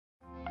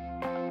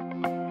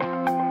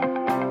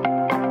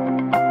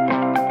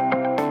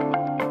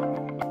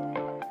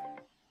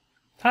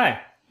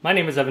Hi, my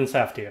name is Evin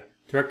Safdia,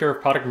 Director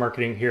of Product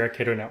Marketing here at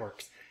Cato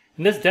Networks.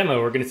 In this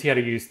demo, we're going to see how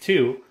to use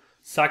two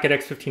socket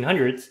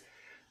X1500s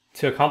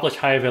to accomplish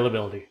high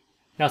availability.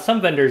 Now,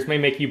 some vendors may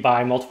make you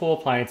buy multiple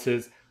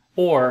appliances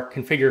or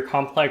configure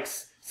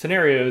complex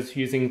scenarios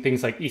using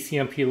things like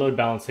ECMP load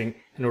balancing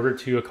in order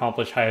to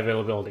accomplish high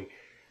availability.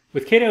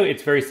 With Cato,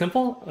 it's very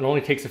simple. It only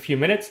takes a few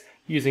minutes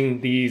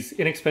using these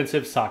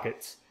inexpensive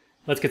sockets.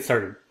 Let's get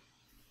started.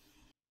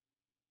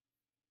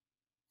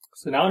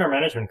 So now in our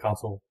management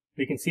console,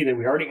 we can see that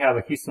we already have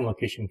a Houston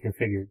location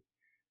configured.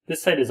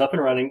 This site is up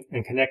and running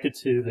and connected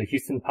to the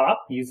Houston POP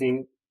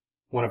using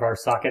one of our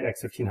socket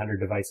X1500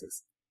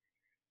 devices.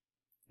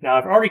 Now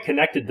I've already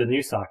connected the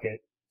new socket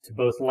to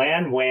both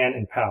LAN, WAN,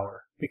 and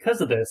power. Because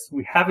of this,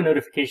 we have a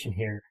notification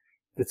here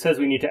that says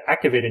we need to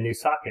activate a new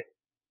socket.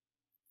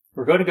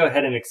 We're going to go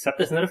ahead and accept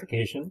this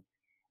notification,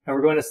 and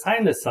we're going to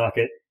assign this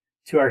socket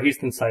to our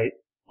Houston site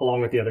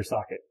along with the other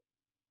socket.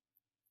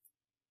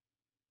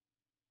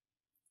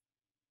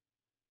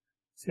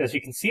 So as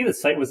you can see, the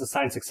site was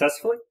assigned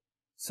successfully.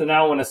 So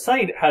now when a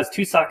site has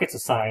two sockets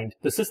assigned,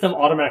 the system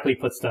automatically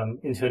puts them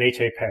into an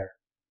HA pair.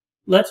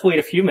 Let's wait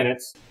a few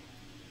minutes,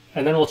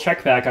 and then we'll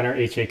check back on our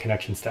HA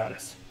connection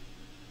status.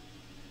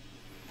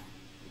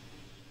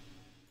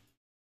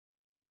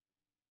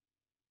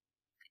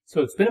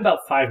 So it's been about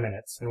 5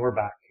 minutes, and we're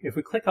back. If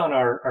we click on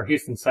our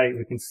Houston site,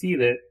 we can see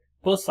that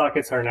both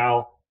sockets are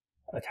now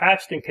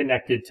attached and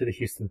connected to the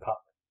Houston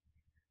POP.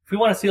 If we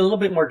want to see a little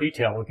bit more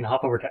detail, we can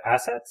hop over to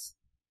Assets,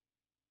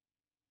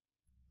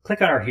 click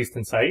on our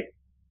Houston site,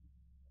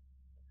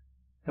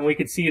 and we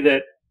can see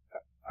that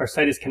our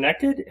site is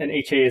connected and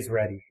HA is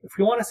ready. If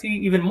we want to see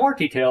even more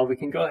detail, we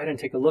can go ahead and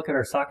take a look at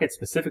our socket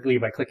specifically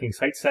by clicking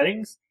Site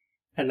Settings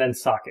and then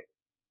Socket.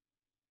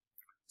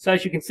 So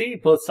as you can see,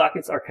 both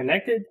sockets are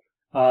connected.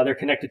 They're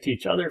connected to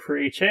each other for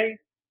HA,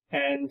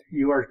 and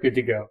you are good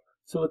to go.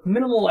 So with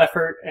minimal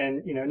effort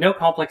and no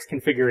complex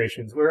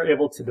configurations, we're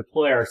able to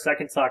deploy our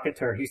second socket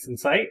to our Houston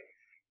site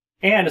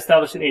and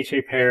establish an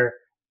HA pair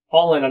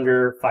all in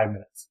under 5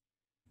 minutes.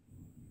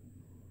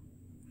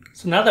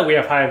 So now that we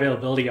have high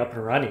availability up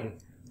and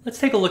running, let's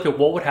take a look at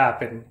what would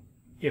happen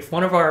if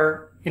one of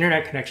our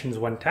internet connections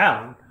went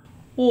down,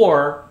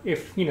 or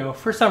if,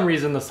 for some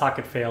reason the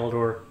socket failed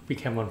or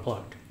became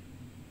unplugged.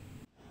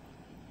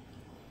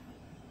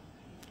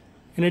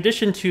 In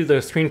addition to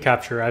the screen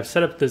capture, I've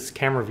set up this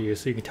camera view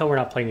so you can tell we're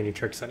not playing any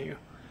tricks on you.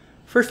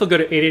 First, we'll go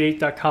to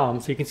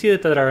 888.com so you can see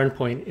that our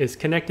endpoint is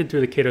connected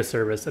through the Cato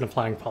service and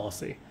applying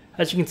policy.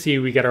 As you can see,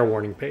 we get our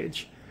warning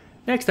page.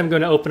 Next, I'm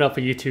going to open up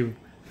a YouTube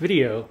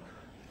video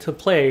to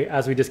play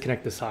as we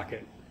disconnect the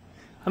socket.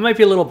 I might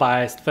be a little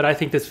biased, but I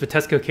think this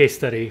Vitesco case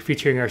study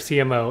featuring our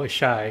CMO,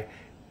 Ishai,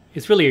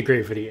 is really a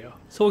great video.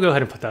 So we'll go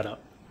ahead and put that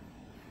up.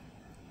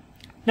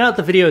 Now that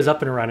the video is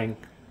up and running,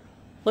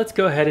 let's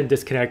go ahead and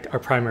disconnect our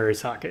primary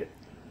socket.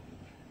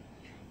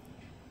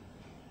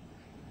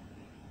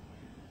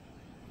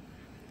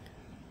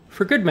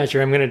 For good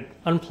measure, I'm going to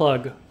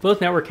unplug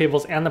both network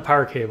cables and the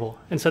power cable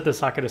and set the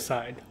socket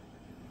aside,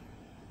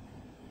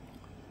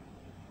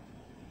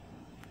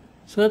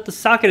 so that the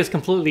socket is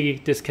completely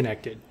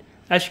disconnected.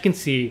 As you can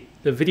see,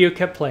 the video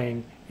kept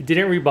playing, it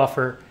didn't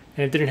rebuffer,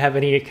 and it didn't have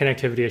any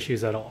connectivity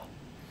issues at all.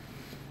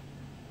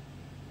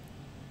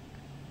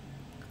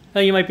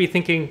 Now you might be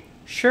thinking,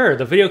 sure,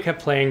 the video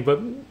kept playing, but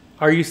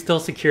are you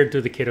still secured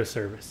through the Cato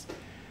service?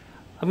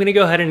 I'm going to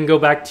go ahead and go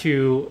back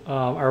to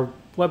our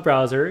web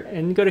browser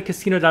and go to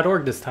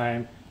casino.org this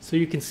time so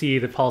you can see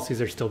the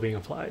policies are still being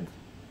applied.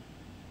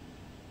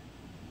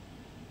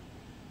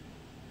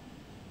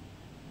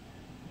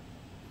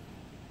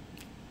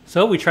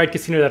 So we tried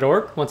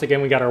casino.org. Once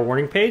again, we got our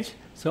warning page.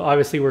 So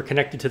obviously we're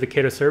connected to the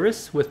Cato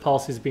service with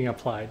policies being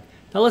applied.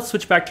 Now let's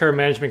switch back to our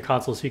management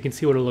console so you can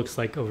see what it looks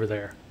like over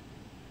there.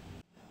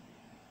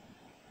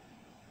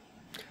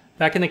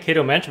 Back in the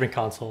Cato management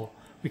console,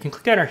 we can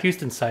click on our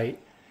Houston site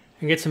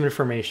and get some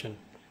information.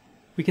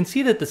 We can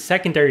see that the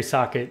secondary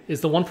socket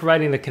is the one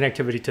providing the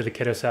connectivity to the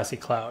Cato SASE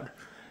cloud.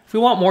 If we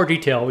want more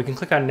detail, we can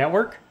click on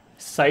Network,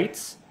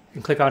 Sites,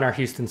 and click on our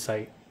Houston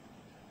site.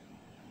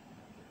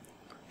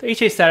 The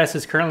HA status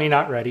is currently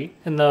not ready,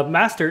 and the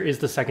master is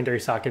the secondary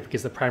socket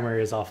because the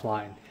primary is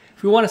offline.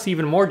 If we want to see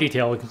even more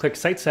detail, we can click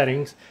Site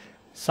Settings,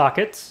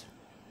 Sockets,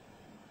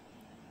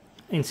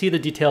 and see the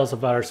details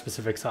about our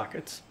specific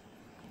sockets.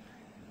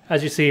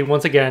 As you see,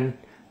 once again,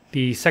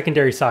 the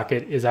secondary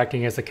socket is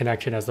acting as the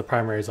connection as the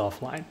primary is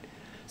offline.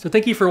 So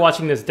thank you for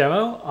watching this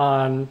demo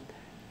on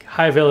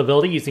high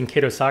availability using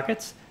Cato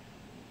sockets.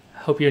 I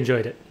hope you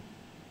enjoyed it.